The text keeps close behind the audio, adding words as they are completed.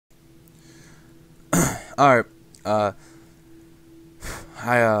Alright, I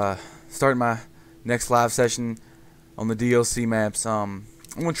started my next live session on the DLC maps. I'm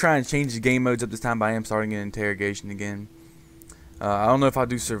gonna try and change the game modes up this time, but I am starting an interrogation again. I don't know if I'll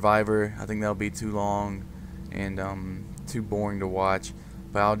do Survivor. I think that'll be too long and too boring to watch.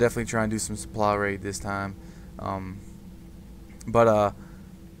 But I'll definitely try and do some supply raid this time.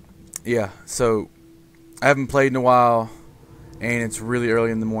 Yeah. So I haven't played in a while, and it's really early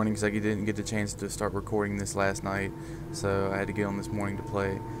in the morning because I didn't get the chance to start recording this last night. So I had to get on this morning to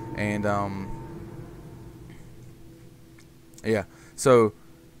play. And yeah. So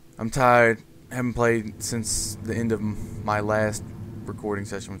I'm tired. Haven't played since the end of my last recording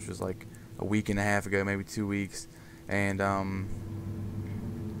session, which was like a week and a half ago, maybe 2 weeks. And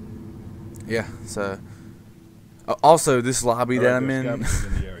yeah, so also this lobby that I'm in,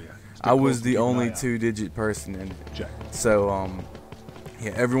 I was the only 2-digit person in it. So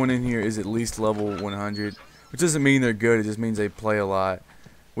yeah, everyone in here is at least level 100, which doesn't mean they're good, it just means they play a lot,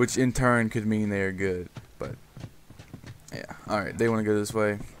 which in turn could mean they're good. But yeah, alright, they want to go this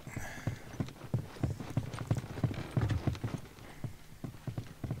way.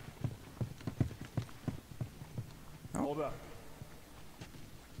 Hold up.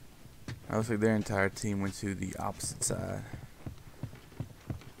 I looks like their entire team went to the opposite side.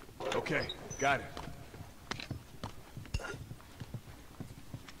 Okay, got it.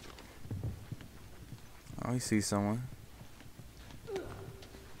 Oh, you see someone.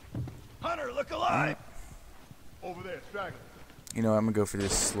 Hunter, look alive! Over there, straggler. You know, I'm gonna go for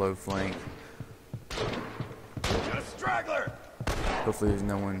this slow flank. Got a straggler! Hopefully there's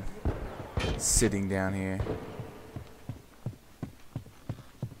no one sitting down here.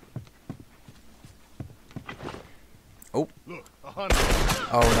 Oh. Look, a hunter.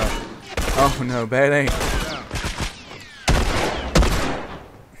 Oh no. Oh no, bad aim.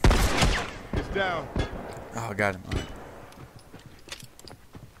 It's down. Oh, I got him. Right.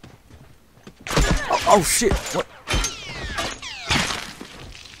 Oh shit! What?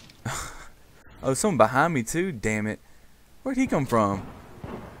 Oh, someone behind me too. Damn it! Where'd he come from?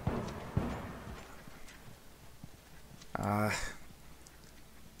 I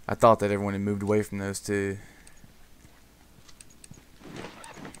thought that everyone had moved away from those two.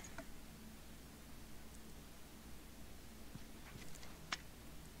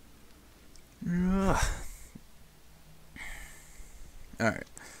 Alright.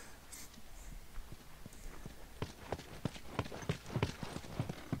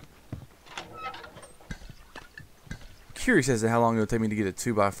 Curious as to how long it'll take me to get a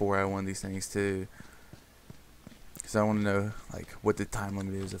 2x4 out of one of these things too. Because I want to know like what the time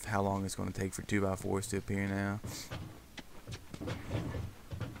limit is of how long it's going to take for 2x4s to appear now.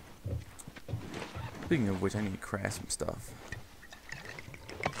 Speaking of which, I need to craft some stuff.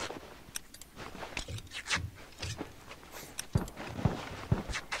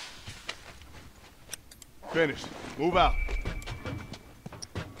 Finished. Move out.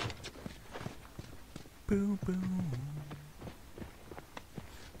 Boom, boom.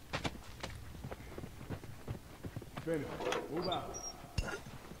 Finished. Move out.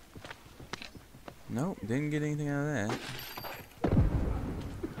 Nope, didn't get anything out of that.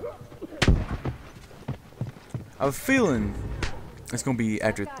 I have a feeling it's gonna be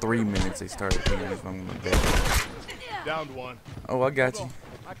after 3 minutes they start appearing. If I'm gonna go. Downed one. Oh, I got you.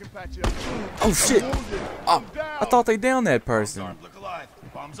 I can patch you up. Oh shit! Oh, I thought they downed that person. Bombs armed, look alive.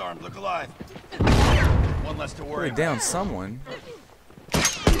 Bombs armed, look alive. One less to worry They about. downed someone.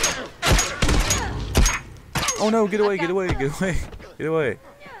 Oh no! Get away! Get away! Get away! Get away!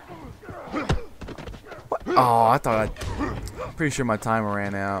 What? Oh, I thought I'm pretty sure my timer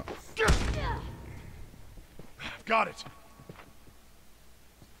ran out. Got it.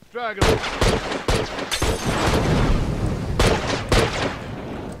 Straggler.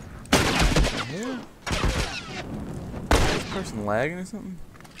 Yeah. Is this person lagging or something?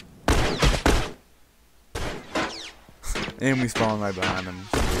 And we spawn right behind him.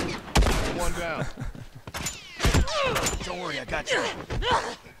 One down. Don't worry, I got you.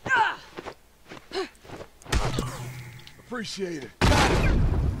 Appreciate it.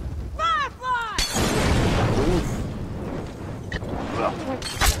 Firefly!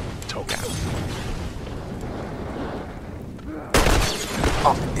 Toke out.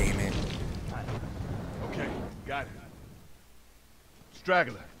 Oh, damn it. Okay, got it.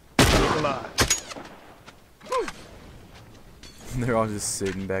 Straggler. Look alive. They're all just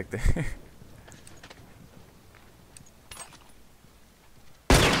sitting back there.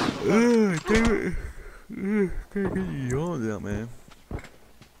 Ugh, damn it. Ugh, can't get your yawns out, man.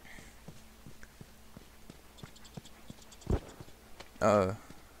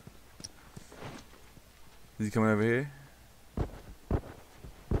 Is he coming over here?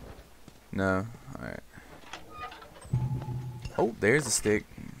 No. Alright. Oh, there's a stick.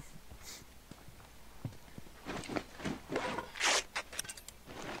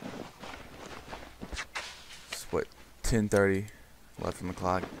 It's what, 10:30 left on the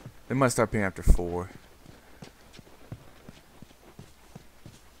clock. They might start paying after 4.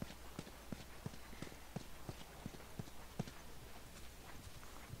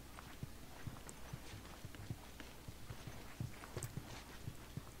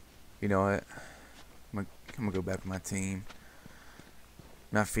 You know what? I'm gonna go back with my team.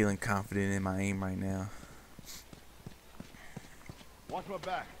 Not feeling confident in my aim right now. Watch my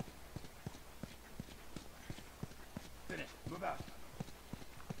back. Finish. Move out.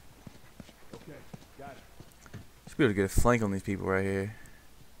 Okay, got it. Should be able to get a flank on these people right here.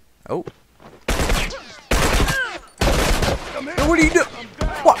 Oh. Hey, what are you doing?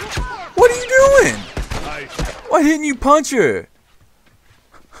 What are you doing? Nice. Why didn't you punch her?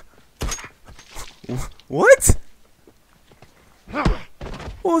 What? What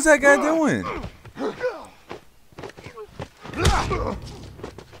was that guy doing?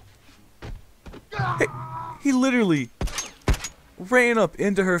 Hey, he literally ran up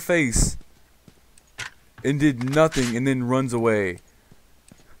into her face and did nothing and then runs away.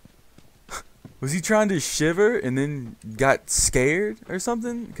 Was he trying to shiver and then got scared or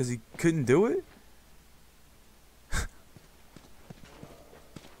something because he couldn't do it?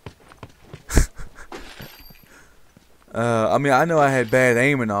 I mean, I know I had bad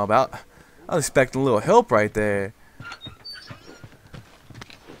aim and all, but I was expecting a little help right there.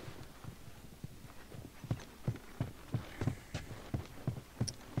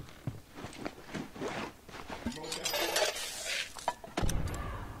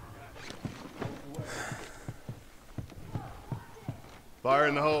 Fire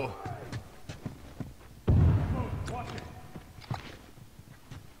in the hole.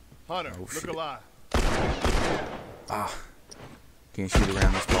 Hunter, Oh, look shit. alive. Ah, can't shoot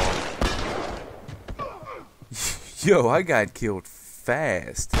around this ball. Yo, I got killed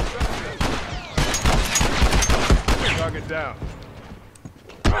fast. Target down.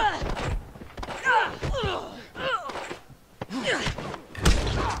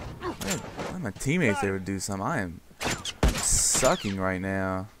 Why my teammates able to do something? I'm sucking right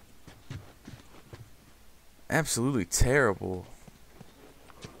now. Absolutely terrible.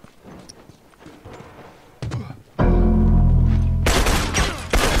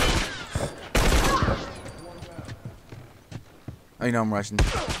 Oh, you know I'm rushing.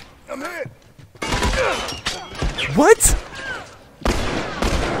 I'm hit. What?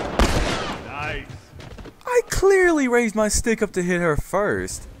 Nice. I clearly raised my stick up to hit her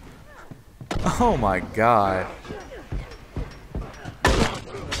first. Oh my god.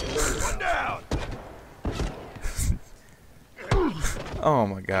 One down. Oh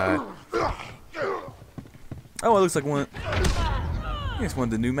my god. Oh, it looks like one. I think it's one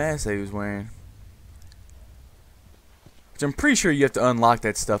of the new masks he was wearing. Which I'm pretty sure you have to unlock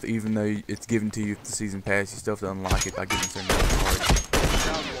that stuff even though it's given to you with the season pass. You still have to unlock it by getting certain parts.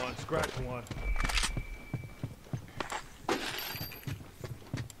 Down one. Scratch one.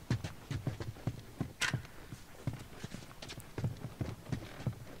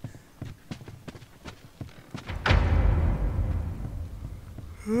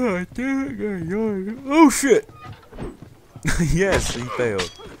 Oh shit! Yes, he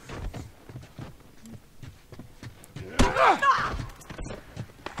failed.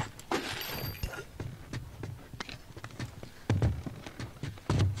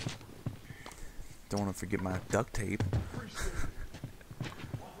 Don't want to forget my duct tape.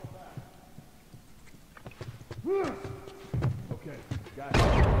 Okay, got it.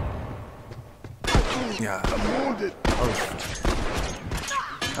 Yeah. I'm wounded.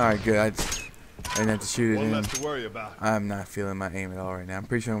 Alright, good. I didn't have to shoot it One in. less to worry about. I'm not feeling my aim at all right now. I'm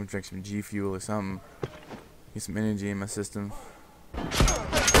pretty sure I'm gonna drink some G Fuel or something. Get some energy in my system.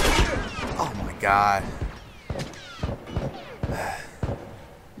 Oh my god.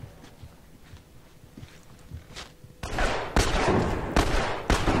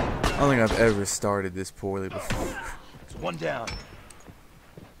 I don't think I've ever started this poorly before. It's one down.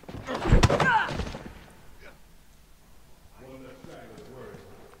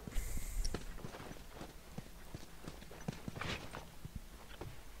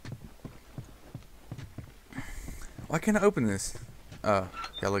 Why can't I open this? Oh,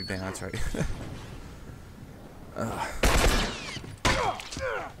 gotta look down, that's right.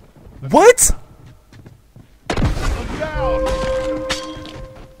 What? I'm down.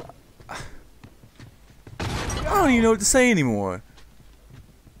 I don't even know what to say anymore.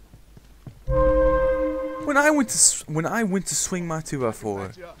 When I went to swing my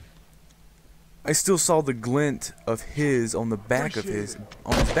 2x4, I still saw the glint of his on the back of his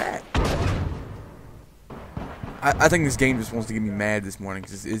back. I think this game just wants to get me mad this morning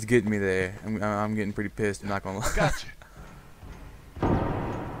because it's getting me there. I'm getting pretty pissed. I'm not gonna lie. Gotcha. You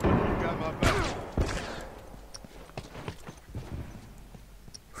got my back.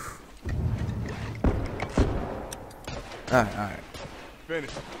 Alright.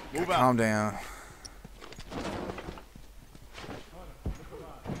 Finish. Move out. Calm down.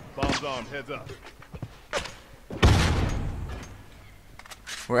 Bombs armed. Heads up.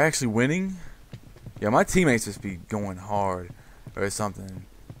 We're actually winning? Yeah, my teammates just be going hard or something.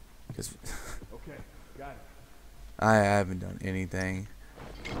 Cause Okay, got it. I haven't done anything.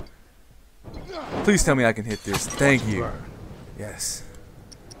 Please tell me I can hit this. Thank you. Yes.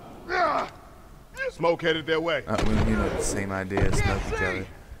 Smoke headed their way. We know the same idea. Smoke each other.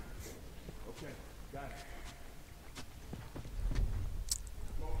 Okay, got it.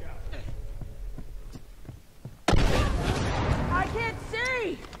 I can't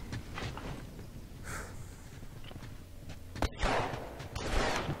see!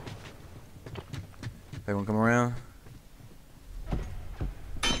 They won't come around.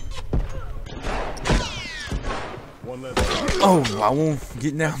 One less. Oh, I won't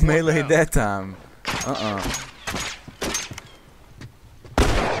get now melee that time. Why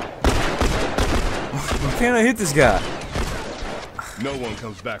can't I hit this guy? No one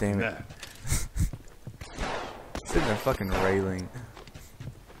comes back Damn from it. that. Sitting there fucking railing.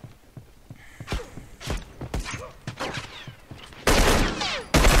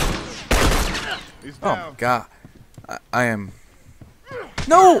 He's Oh down. my god. I am.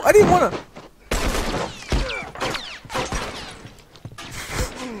 No! I didn't want to.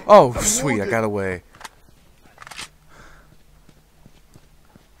 Oh, sweet. I got away.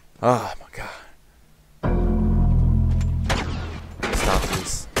 Oh my god. Stop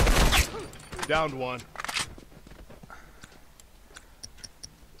this. Downed one.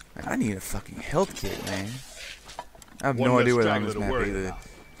 Man, I need a fucking health kit, man. I have One no less idea what on straggler this to map worry either. about.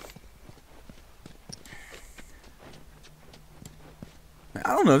 Man, I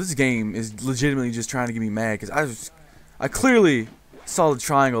don't know. This game is legitimately just trying to get me mad because I clearly saw the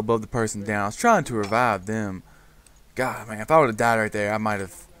triangle above the person down. I was trying to revive them. God, man, if I would have died right there, I might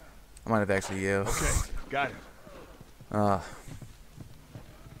have actually yelled. Okay, got him.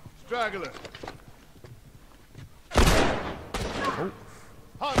 Straggler.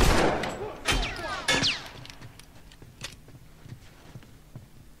 Oh.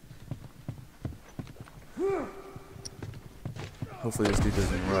 Hopefully this dude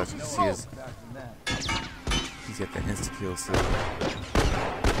doesn't rush. He's got that insta kill still.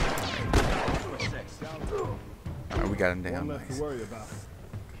 Alright, we got him down. One less Nice. to worry about.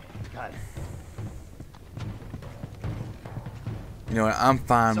 Got it. You know what? I'm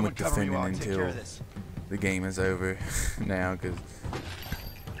fine Someone with cover me defending while I take care until of this. the game is over now, because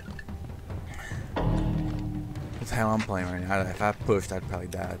that's how I'm playing right now. If I pushed, I'd probably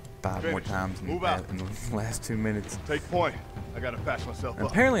die 5 more Finish. times in Move out. the last 2 minutes. Take point. I gotta patch myself And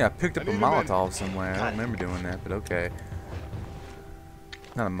up. apparently I picked up I a need a minute. Molotov somewhere. I Got don't it. remember doing that, but okay.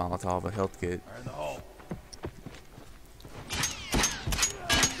 Not a Molotov, a health kit. Fire in the hole.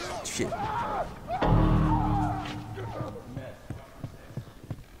 Shit.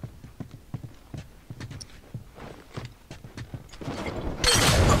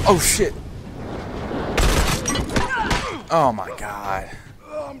 Oh shit. Oh my god.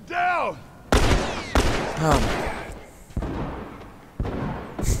 Oh, I'm down. Oh my god.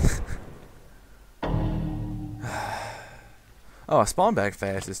 Oh, I spawned back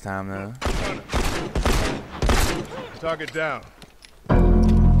fast this time though. Target down.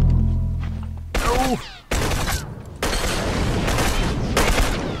 Oh!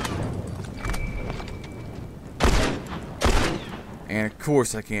 And of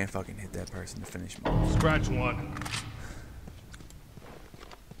course I can't fucking hit that person to finish me. Scratch one.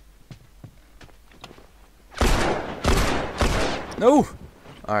 No!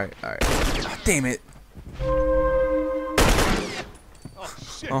 Alright, alright. Oh, damn it. Oh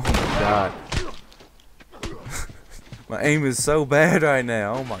shit. Oh my god. My aim is so bad right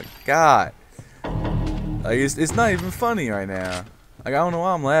now. Oh my god. Like it's not even funny right now. Like I don't know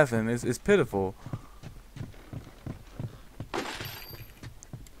why I'm laughing. It's pitiful.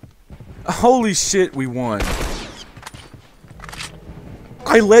 Holy shit, we won.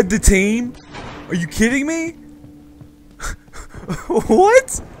 I led the team? Are you kidding me?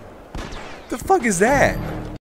 What? The fuck is that?